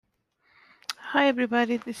Hi,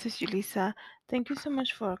 everybody. This is Julissa. Thank you so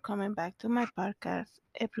much for coming back to my podcast,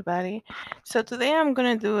 everybody. So today I'm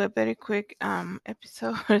gonna do a very quick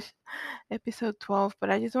episode, episode 12. But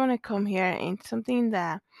I just want to come here and something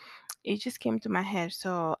that it just came to my head.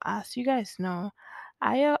 So as you guys know,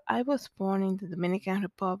 I was born in the Dominican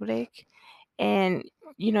Republic, and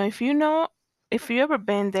if you ever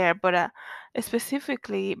been there, but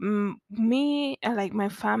specifically me, like my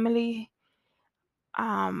family,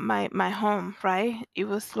 my home, right? It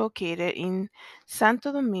was located in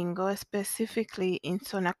Santo Domingo, specifically in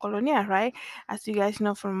Zona Colonial, right? As you guys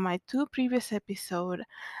know from my two previous episode,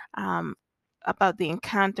 um, about the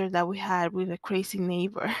encounter that we had with a crazy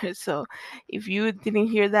neighbor. So if you didn't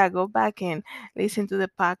hear that, go back and listen to the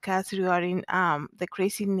podcast regarding the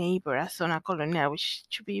crazy neighbor at Zona Colonial, which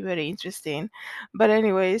should be very interesting. But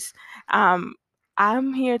anyways, um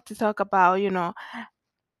I'm here to talk about,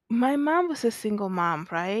 my mom was a single mom,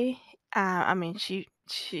 right? I mean, she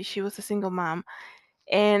was a single mom,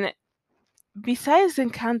 and besides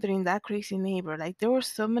encountering that crazy neighbor, like there were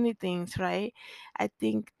so many things, right? I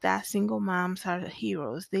think that single moms are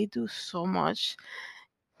heroes. They do so much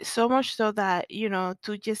so that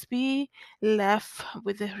to just be left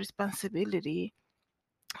with the responsibility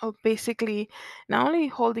of basically not only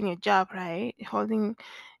holding a job, right? Holding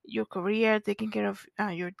your career, taking care of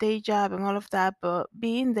your day job and all of that, but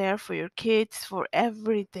being there for your kids, for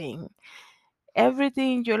everything.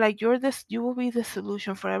 Everything you will be the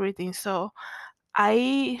solution for everything. So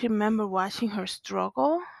I remember watching her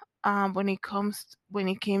struggle when it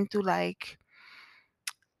came to like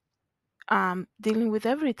dealing with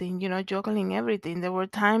everything, juggling everything. There were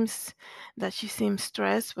times that she seemed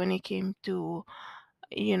stressed when it came to,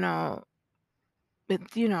 you know,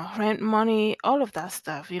 with rent money, all of that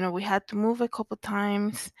stuff. We had to move a couple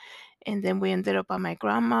times, and then we ended up at my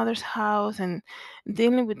grandmother's house, and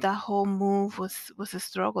dealing with that whole move was a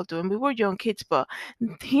struggle too. And we were young kids, but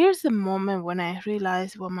here's the moment when I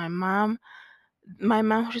realized what my mom's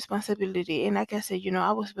responsibility. And like I said,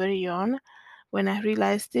 I was very young when I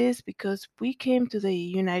realized this, because we came to the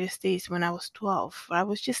United States when I was 12. I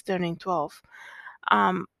was just turning 12.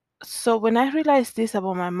 um so when I realized this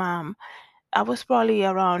about my mom, I was probably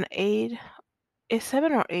around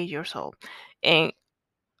 7 or 8 years old. And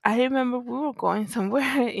I remember we were going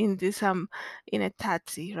somewhere in a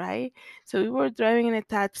taxi, right? So we were driving in a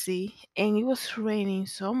taxi, and it was raining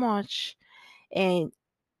so much. And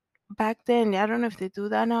back then, I don't know if they do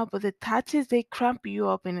that now, but the taxis, they cramp you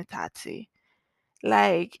up in a taxi.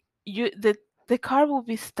 Like, the car will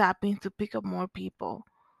be stopping to pick up more people.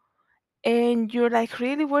 And you're like,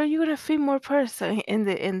 really, where are you gonna fit more person? And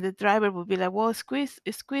the driver would be like, well, squeeze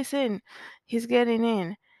in. He's getting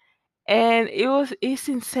in. And it's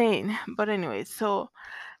insane. But anyway, so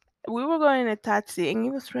we were going in a taxi, and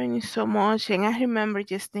it was raining so much, and I remember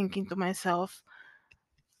just thinking to myself,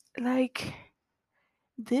 like,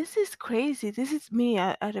 this is crazy. This is me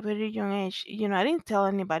at a very young age. I didn't tell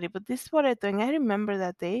anybody, but this is what I thought. And I remember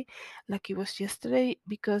that day like it was yesterday,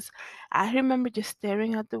 because I remember just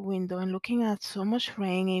staring out the window and looking at so much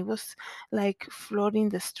rain. It was like flooding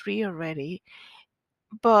the street already,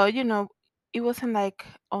 but it wasn't like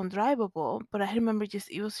undrivable. But I remember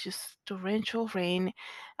just it was just torrential rain,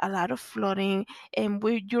 a lot of flooding, and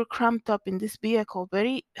you're cramped up in this vehicle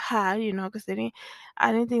very high, because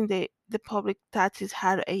I didn't think the public taxis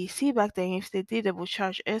had AC back then. If they did, they would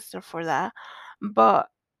charge extra for that. But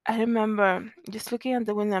I remember just looking at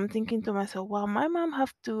the window, I'm thinking to myself, wow, my mom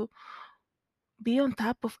have to be on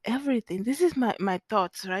top of everything. This is my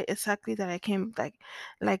thoughts, right? Exactly that I came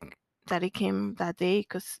like that it came that day,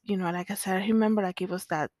 because like I said, I remember like it was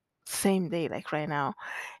that same day, like right now.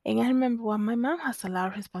 And I remember, well, my mom has a lot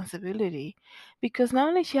of responsibility, because not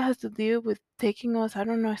only she has to deal with taking us, I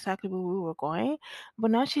don't know exactly where we were going, but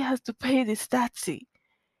now she has to pay this taxi.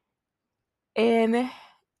 And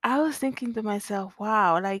I was thinking to myself,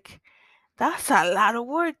 wow, like that's a lot of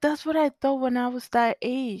work. That's what I thought when I was that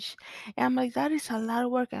age. And I'm like, that is a lot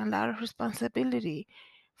of work and a lot of responsibility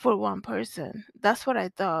for one person. That's what I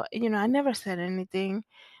thought. I never said anything,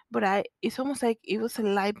 but it's almost like it was a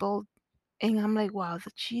light bulb. And I'm like, wow, the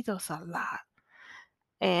she does a lot.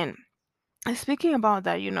 And speaking about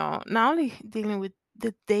that, not only dealing with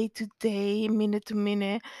the day to day, minute to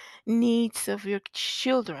minute needs of your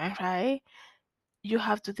children, right? You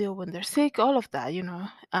have to deal when they're sick, all of that,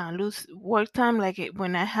 lose work time. Like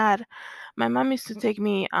when I had my mom used to take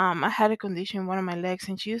me, I had a condition in one of my legs,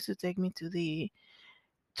 and she used to take me to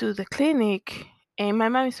the clinic. And my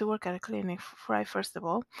mom used to work at a clinic, right, first of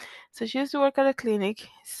all. So she used to work at a clinic.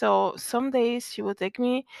 So some days she would take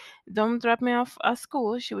me, don't drop me off at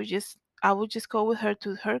school. I would just go with her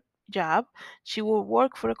to her job. She will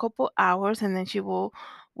work for a couple hours and then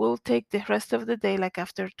will take the rest of the day, like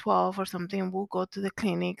after 12 or something, we'll go to the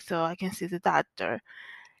clinic so I can see the doctor.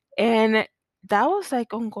 And that was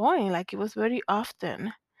like ongoing, like it was very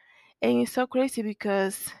often. And it's so crazy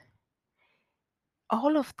because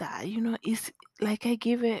all of that, is like I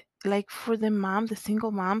give it like for the mom, the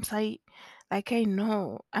single moms, I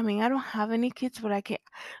know. I mean, I don't have any kids, but I can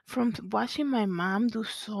from watching my mom do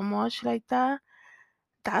so much like that,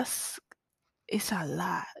 that's it's a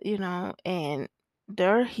lot, and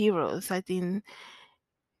they're heroes. I think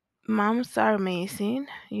moms are amazing,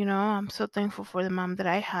 I'm so thankful for the mom that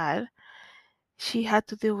I had. She had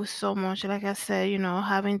to deal with so much, like I said,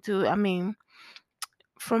 having to, I mean,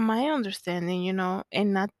 from my understanding,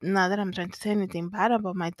 and not that I'm trying to say anything bad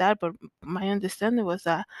about my dad, but my understanding was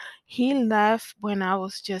that he left when I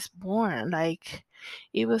was just born. Like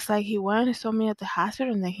it was like he went and saw me at the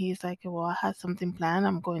hospital, and then he's like, "Well, I had something planned.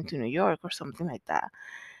 I'm going to New York or something like that."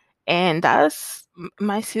 And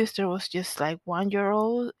my sister was just like 1 year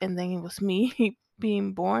old, and then it was me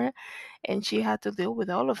being born, and she had to deal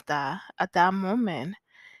with all of that at that moment.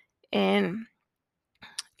 And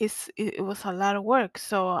it was a lot of work,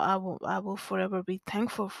 so I will forever be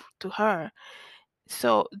thankful to her.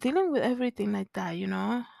 So dealing with everything like that,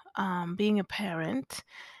 being a parent,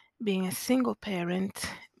 being a single parent,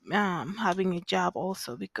 having a job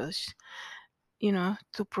also because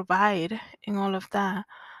to provide and all of that,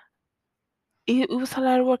 it was a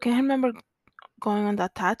lot of work. And I remember going on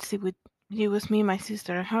that taxi with it was me, my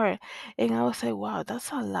sister, and her, and I was like, wow,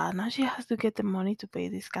 that's a lot. Now she has to get the money to pay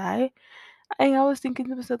this guy. And I was thinking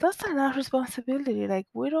to myself, that's a lot of responsibility. Like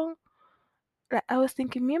we don't. Like, I was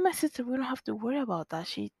thinking, me and my sister, we don't have to worry about that.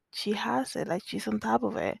 She has it, like she's on top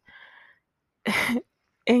of it.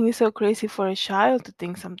 And it's so crazy for a child to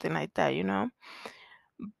think something like that.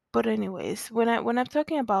 But anyways, when I'm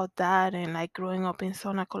talking about that and like growing up in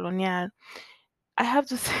Zona Colonial, I have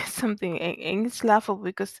to say something, and it's laughable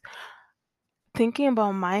because thinking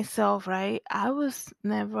about myself, right? I was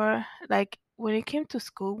never like when it came to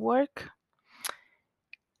schoolwork,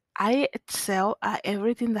 I excel at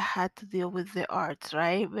everything that had to deal with the arts,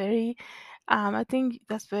 right? Very, I think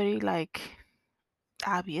that's very like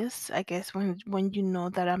obvious, I guess, when you know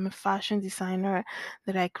that I'm a fashion designer,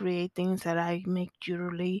 that I create things, that I make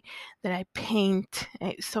jewelry, that I paint,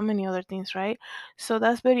 so many other things, right? So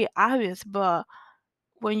that's very obvious. But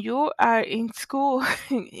when you are in school,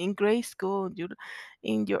 in grade school, you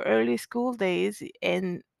in your early school days,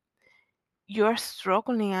 and you're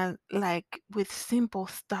struggling like with simple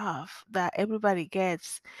stuff that everybody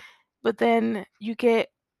gets, but then you get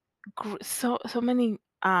so many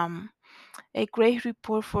a great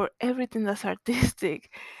report for everything that's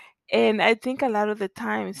artistic. And I think a lot of the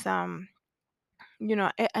times, I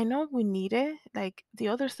know we need it, like the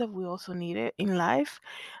other stuff we also need it in life,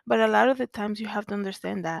 but a lot of the times you have to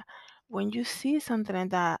understand that when you see something like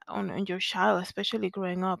that on your child, especially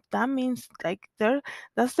growing up, that means like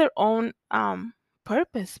that's their own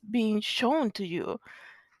purpose being shown to you.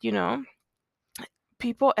 You know,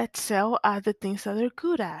 people excel at the things that they're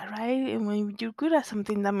good at, right? And when you're good at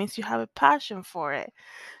something, that means you have a passion for it.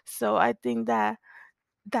 So I think that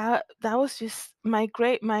was just my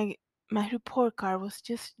report card was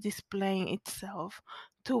just displaying itself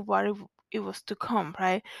to what it was to come,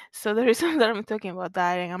 right? So the reason that I'm talking about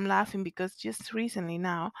that and I'm laughing because just recently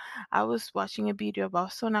now I was watching a video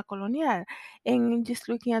about Zona Colonial and just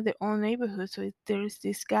looking at the old neighborhood. So there is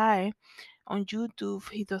this guy on YouTube.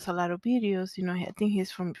 He does a lot of videos. I think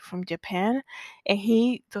he's from Japan, and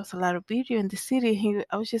he does a lot of video in the city.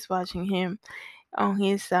 I was just watching him on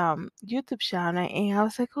his YouTube channel, and I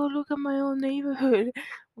was like, "Oh, look at my own neighborhood,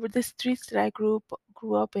 with the streets that I grew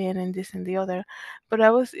up in, and this and the other." But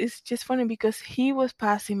it's just funny because he was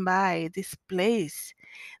passing by this place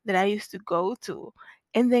that I used to go to,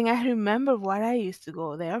 and then I remember what I used to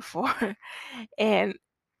go there for, and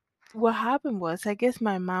what happened was, I guess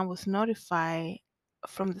my mom was notified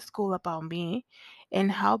from the school about me and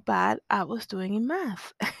how bad I was doing in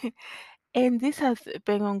math. And this has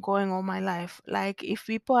been ongoing all my life. Like, if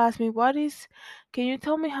people ask me, can you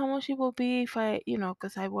tell me how much it will be if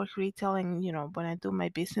because I work retail and, when I do my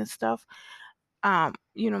business stuff, my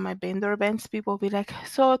vendor events, people be like,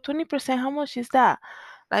 so 20%, how much is that?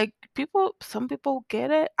 Like, some people get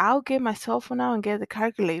it. I'll get my cell phone out and get the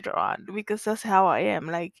calculator on because that's how I am.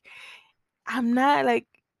 Like, I'm not like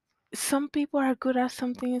some people are good at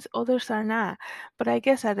some things, others are not. But I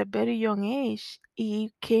guess at a very young age,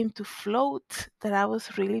 it came to float that I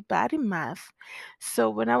was really bad in math. So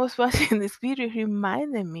when I was watching this video, it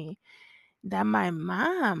reminded me that my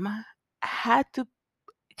mom had to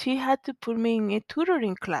she had to put me in a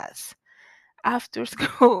tutoring class after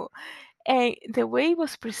school. And the way it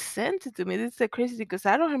was presented to me, this is the crazy because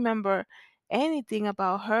I don't remember anything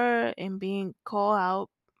about her and being called out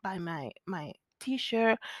by my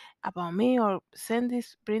teacher about me or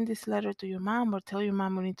bring this letter to your mom or tell your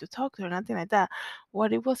mom we need to talk to her, nothing like that.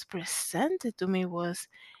 What it was presented to me was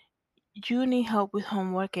you need help with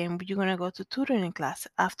homework and you're gonna go to tutoring class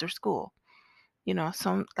after school.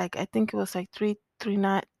 Some like I think it was like three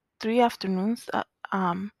afternoons.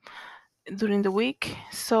 During the week.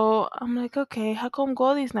 So I'm like, okay, how come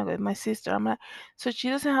Goldie's not with my sister? I'm like, so she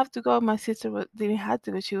doesn't have to go. My sister didn't have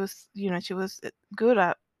to, but she was good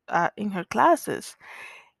at in her classes.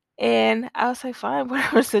 And I was like, fine,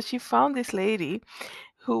 whatever. So she found this lady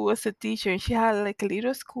who was a teacher, and she had like a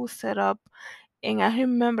little school set up. And I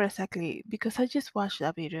remember exactly because I just watched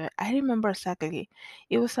that video. I remember exactly.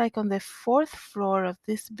 It was like on the fourth floor of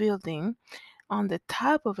this building, on the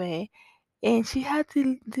top of it, and she had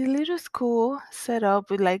the little school set up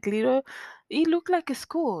with like little, it looked like a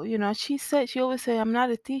school. She always said, I'm not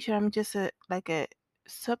a teacher, I'm just a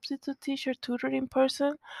substitute teacher, tutoring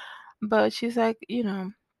person. But she's like,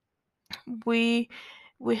 we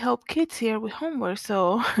we help kids here with homework,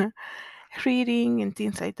 so reading and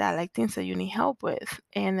things like that, like things that you need help with.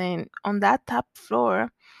 And then on that top floor,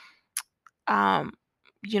 um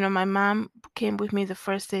my mom came with me the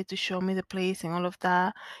first day to show me the place and all of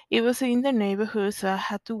that. It was in the neighborhood, so I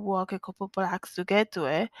had to walk a couple blocks to get to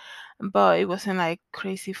it, but it wasn't like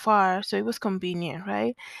crazy far, so it was convenient,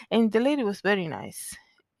 right? And the lady was very nice.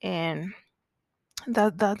 And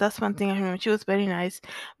that's one thing I remember. She was very nice.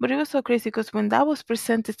 But it was so crazy because when that was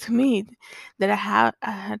presented to me, that I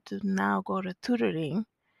had to now go to tutoring,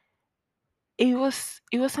 it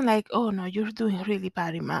wasn't like, oh no, you're doing really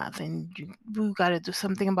bad in math and we gotta do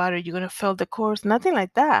something about it, you're gonna fail the course, nothing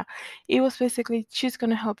like that. It was basically, she's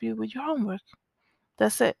gonna help you with your homework.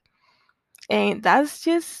 That's it. And that's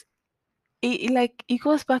just like it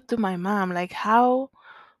goes back to my mom, like how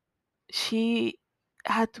she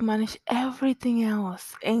had to manage everything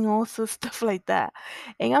else and also stuff like that.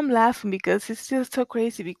 And I'm laughing because it's just so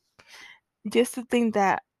crazy, just to think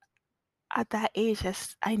that at that age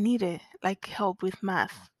I needed like help with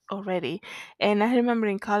math already. And I remember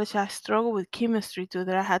in college I struggled with chemistry too,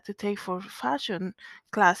 that I had to take for fashion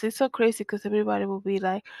class. It's so crazy because everybody will be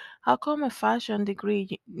like, how come a fashion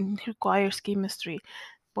degree requires chemistry?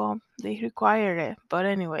 Well, they require it. But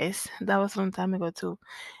anyways, that was a long time ago too.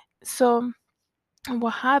 So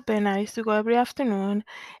what happened, I used to go every afternoon,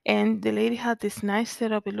 and the lady had this nice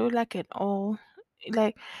setup. It looked like an old,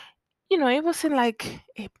 like, it wasn't like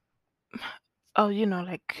a, oh,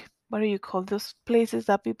 like, what do you call those places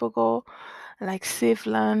that people go, like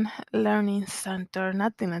Siflan Learning Center,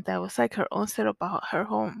 nothing like that. It was like her own setup at her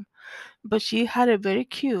home. But she had it very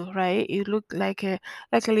cute, right? It looked like a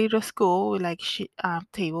little school with like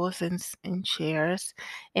tables and chairs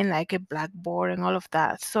and like a blackboard and all of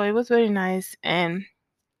that. So it was very nice. And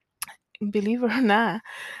believe it or not,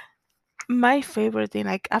 my favorite thing,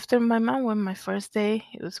 like after my mom went my first day,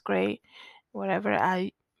 it was great. Whatever,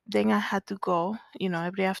 I had to go,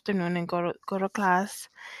 every afternoon and go to class.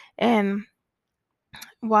 And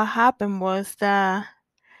what happened was that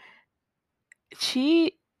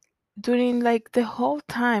she during like the whole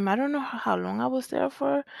time, I don't know how long I was there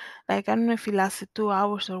for, like I don't know if it lasted 2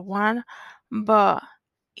 hours or one, but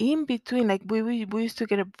in between, like we used to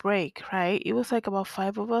get a break, right? It was like about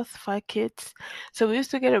five of us, five kids. So we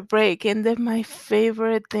used to get a break. And then my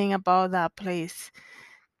favorite thing about that place,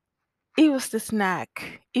 it was the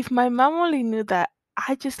snack. If my mom only knew that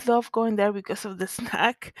I just love going there because of the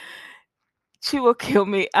snack, she will kill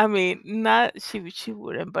me. I mean, not she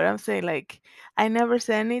wouldn't, but I'm saying like I never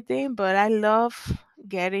say anything, but I love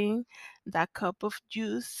getting that cup of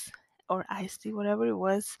juice or iced tea, whatever it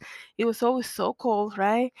was. It was always so cold,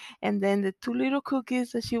 right? And then the two little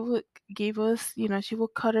cookies that she would give us, she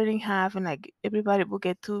would cut it in half and like everybody would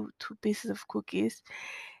get two pieces of cookies.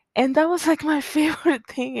 And that was like my favorite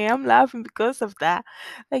thing. And I'm laughing because of that.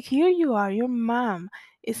 Like here you are, your mom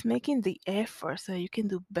is making the effort so you can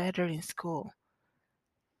do better in school,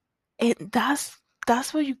 and that's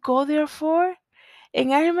what you go there for.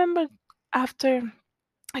 And I remember after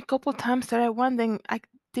a couple times that I went, then I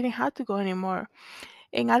didn't have to go anymore.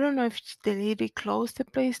 And I don't know if the lady closed the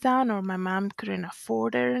place down or my mom couldn't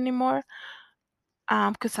afford it anymore.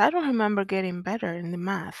 Because I don't remember getting better in the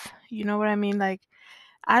math. You know what I mean? Like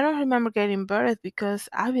I don't remember getting better because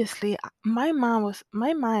obviously my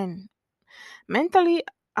mind mentally.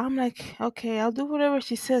 I'm like, okay, I'll do whatever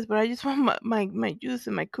she says, but I just want my juice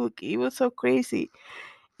and my cookie. It was so crazy.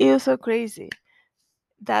 It was so crazy.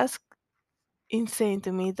 That's insane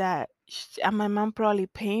to me that my mom probably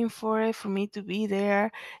paying for it for me to be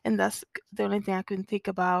there, and that's the only thing I couldn't think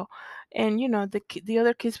about. And the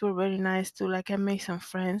other kids were very nice too. Like I made some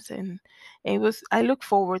friends, and it was I look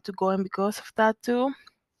forward to going because of that too.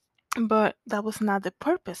 But that was not the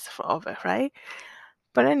purpose of it, right?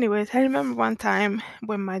 But anyways, I remember one time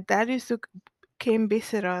when my dad used to came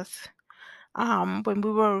visit us. When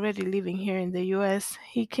we were already living here in the US,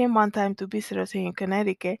 he came one time to visit us here in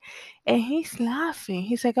Connecticut, and he's laughing.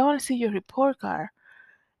 He's like, "I want to see your report card."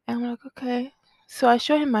 And I'm like, "Okay." So I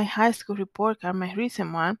show him my high school report card, my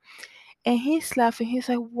recent one, and he's laughing. He's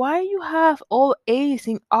like, "Why you have all A's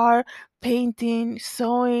in art, painting,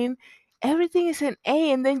 sewing? Everything is an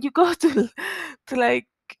A, and then you go to to like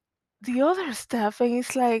the other stuff, and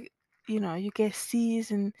it's like, you get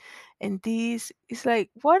C's and D's. It's like,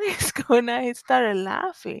 what is going on?" He started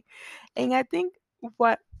laughing, and I think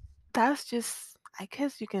what that's just, I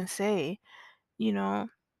guess you can say, you know,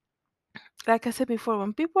 like I said before,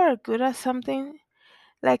 when people are good at something,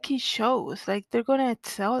 like it shows, like they're gonna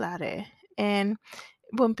excel at it, and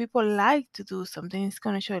when people like to do something, it's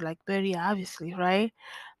gonna show like very obviously, right?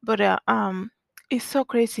 But it's so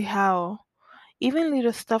crazy how even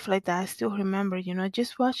little stuff like that, I still remember,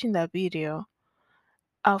 just watching that video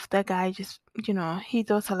of that guy. Just, he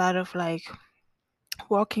does a lot of like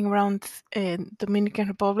walking around in Dominican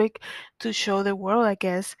Republic to show the world, I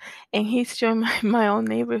guess. And he's showing my own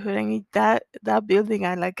neighborhood, and that building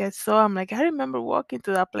I saw, I'm like, I remember walking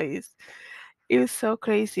to that place. It was so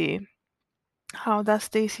crazy how that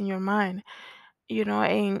stays in your mind,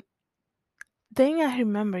 and then I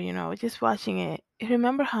remember, just watching it,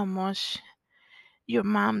 remember how much your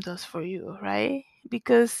mom does for you, right?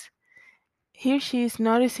 Because here she is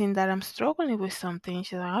noticing that I'm struggling with something.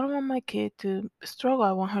 She's like, I don't want my kid to struggle.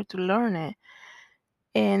 I want her to learn it.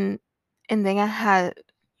 And and then I had,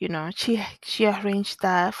 she arranged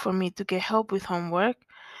that for me to get help with homework,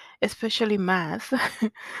 especially math.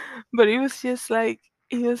 But it was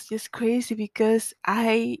just crazy because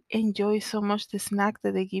I enjoy so much the snack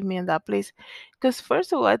that they give me in that place. Because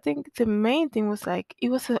first of all, I think the main thing was like it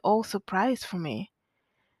was an all surprise for me.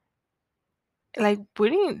 Like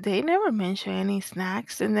they never mention any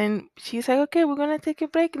snacks, and then she's like, okay, we're gonna take a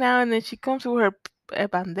break now, and then she comes with her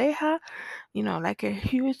bandeja, like a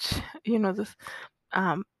huge, this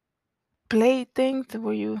um plate thing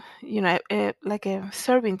where like a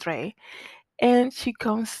serving tray, and she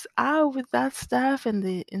comes out with that stuff, and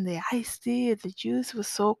the iced tea, the juice was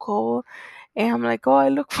so cold, and I'm like,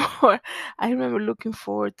 oh, I remember looking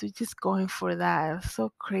forward to just going for that. It was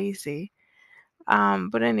so crazy.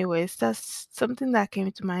 But anyways, that's something that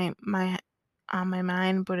came to my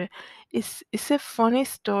mind. But it's a funny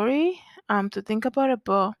story to think about it,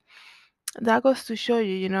 but that goes to show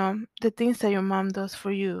you, the things that your mom does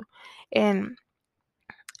for you, and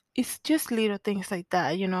it's just little things like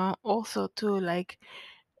that, Also too, like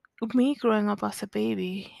me growing up as a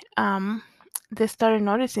baby, they started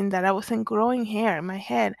noticing that I wasn't growing hair in my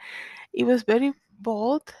head. It was very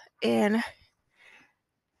bald, and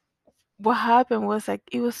what happened was like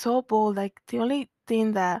it was so bald. Like the only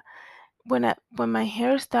thing that when my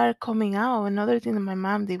hair started coming out, another thing that my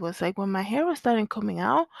mom did was like when my hair was starting coming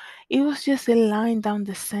out, it was just a line down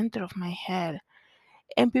the center of my head.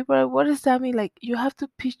 And people are like, what does that mean? Like you have to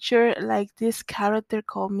picture like this character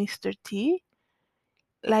called Mr. T.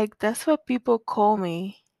 Like that's what people call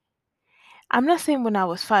me. I'm not saying when I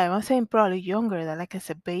was 5, I'm saying probably younger, than like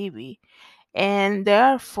as a baby. And there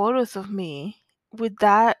are photos of me with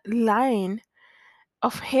that line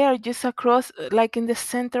of hair just across, like in the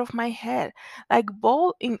center of my head, like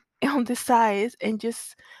bald in on the sides, and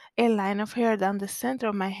just a line of hair down the center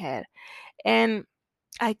of my head. And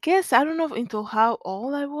I guess I don't know until how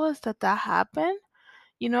old I was that happened,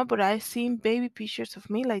 but I seen baby pictures of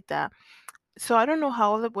me like that. So I don't know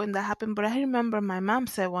how old when that happened, but I remember my mom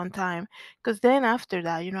said one time, because then after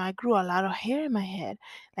that, I grew a lot of hair in my head,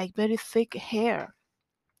 like very thick hair.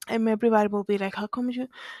 And everybody will be like, how come you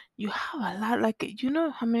have a lot? Like,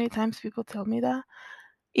 how many times people tell me that?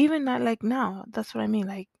 Even not like now, that's what I mean.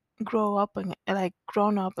 Like, grow up and like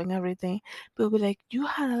grown up and everything. People be like, you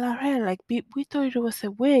had a lot of hair. Like, we thought it was a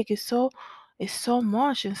wig. It's so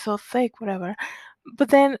much and so thick, whatever. But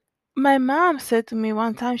then my mom said to me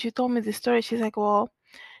one time, she told me the story. She's like, well,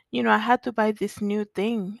 I had to buy this new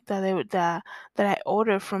thing that I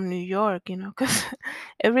ordered from New York, because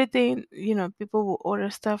everything, people will order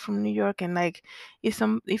stuff from New York, and like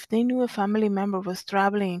if they knew a family member was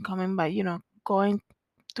traveling and coming by, going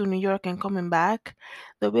to New York and coming back,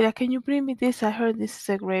 they'll be like, "Can you bring me this? I heard this is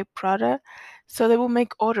a great product." So they will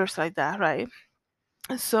make orders like that, right?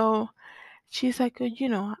 So she's like,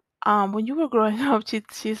 when you were growing up,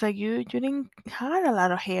 she's like, you didn't have a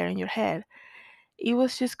lot of hair in your head. It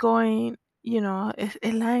was just going,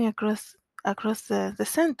 a line across the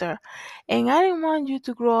center. And I didn't want you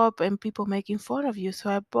to grow up and people making fun of you. So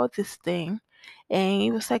I bought this thing and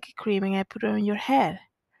it was like a cream and I put it on your head.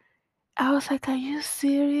 I was like, are you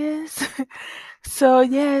serious? So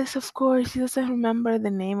yes, of course, she doesn't remember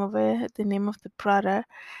the name of it, the name of the product.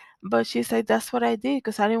 But she's like, that's what I did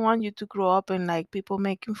because I didn't want you to grow up and like people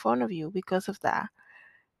making fun of you because of that.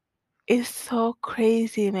 It's so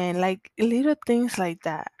crazy, man. Like little things like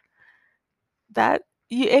that. That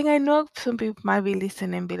you and I know some people might be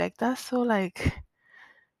listening and be like, that's so like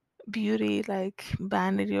beauty, like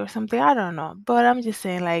vanity or something. I don't know. But I'm just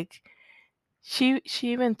saying like she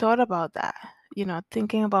even thought about that,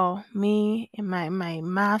 thinking about me and my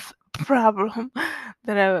math problem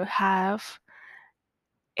that I would have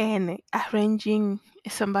and arranging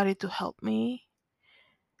somebody to help me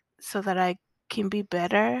so that I can be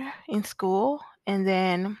better in school. And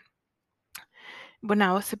then when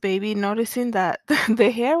I was a baby, noticing that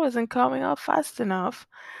the hair wasn't coming up fast enough,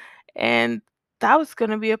 and that was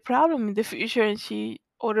gonna be a problem in the future. And she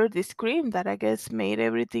ordered this cream that I guess made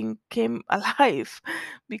everything came alive,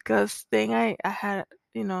 because then I had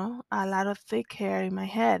a lot of thick hair in my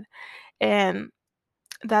head, and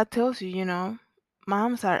that tells you,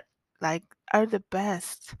 moms like are the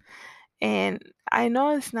best. And I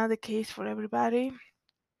know it's not the case for everybody,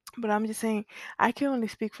 but I'm just saying I can only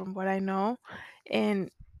speak from what I know.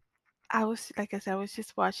 And I was, like I said, I was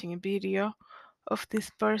just watching a video of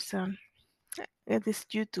this person, this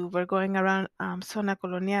YouTuber going around Zona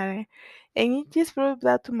Colonial, and it just brought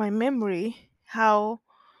that to my memory how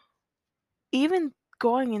even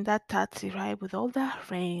going in that taxi, right, with all that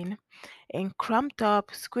rain and cramped up,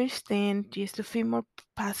 squished in, just a few more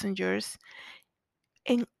passengers,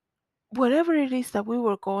 and whatever it is that we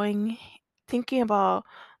were going, thinking about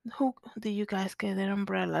who do you guys get an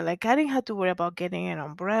umbrella? Like I didn't have to worry about getting an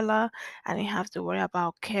umbrella. I didn't have to worry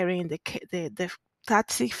about carrying the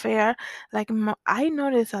taxi fare. Like I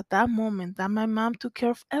noticed at that moment that my mom took care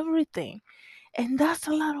of everything, and that's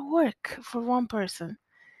a lot of work for one person,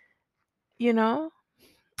 you know.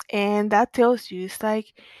 And that tells you it's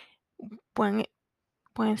like when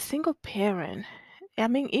single parent. I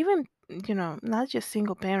mean, even not just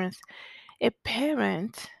single parents. A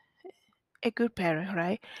parent, a good parent,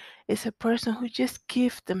 right, is a person who just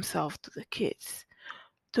gives themselves to the kids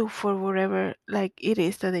to for whatever like it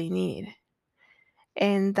is that they need.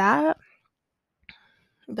 And that's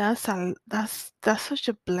such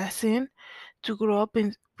a blessing to grow up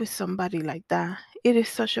in with somebody like that. It is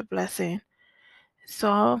such a blessing. So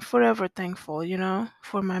I'm forever thankful,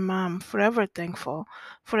 for my mom, forever thankful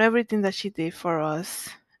for everything that she did for us.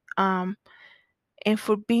 Um and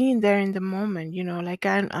for being there in the moment, like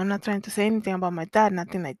I'm not trying to say anything about my dad,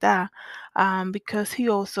 nothing like that, because he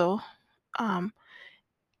also um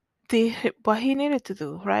did what he needed to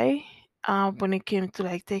do, right? When it came to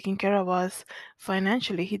like taking care of us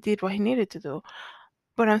financially, he did what he needed to do.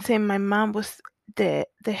 But I'm saying my mom was the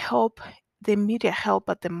help, the immediate help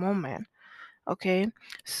at the moment. Okay,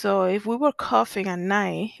 so if we were coughing at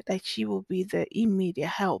night, like she will be the immediate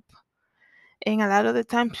help. And a lot of the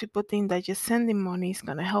times people think that just sending money is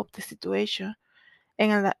gonna help the situation.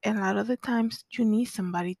 And a lot of the times you need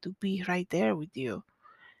somebody to be right there with you.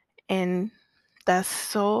 And that's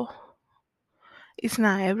so, it's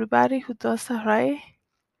not everybody who does that, right?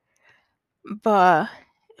 But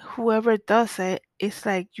whoever does it, it's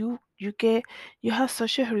like you have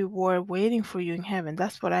such a reward waiting for you in heaven.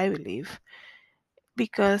 That's what I believe.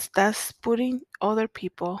 Because that's putting other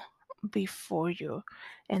people before you,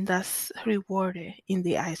 and that's rewarded in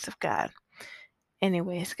the eyes of God.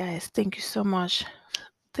 Anyways, guys, thank you so much.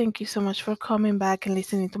 Thank you so much for coming back and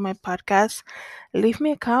listening to my podcast. Leave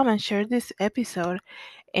me a comment, share this episode,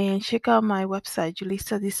 and check out my website,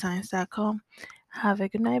 julisadesigns.com. Have a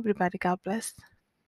good night, everybody. God bless.